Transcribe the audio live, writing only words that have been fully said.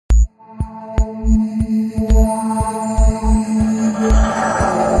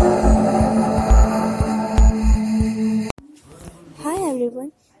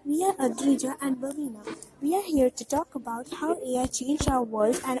to talk about how AI changed our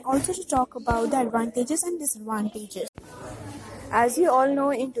world and also to talk about the advantages and disadvantages. As we all know,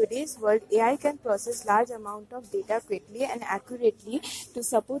 in today's world, AI can process large amounts of data quickly and accurately to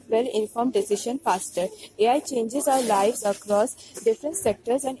support well-informed decision faster. AI changes our lives across different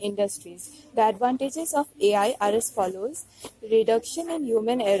sectors and industries. The advantages of AI are as follows: reduction in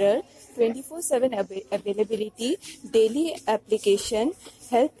human error, 24/7 availability, daily application,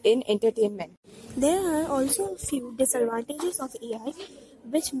 help in entertainment. There are also a few disadvantages of AI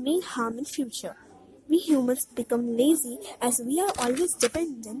which may harm in future. We humans become lazy as we are always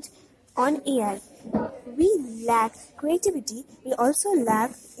dependent on AI. We lack creativity, we also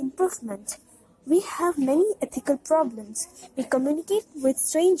lack improvement. We have many ethical problems. We communicate with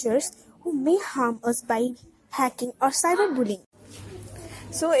strangers who may harm us by hacking or cyberbullying.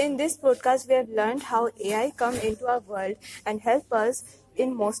 So in this podcast, we have learned how AI come into our world and help us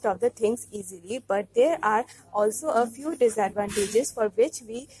in most of the things easily. But there are also a few disadvantages for which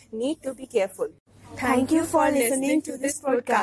we need to be careful. Thank you for listening to this podcast.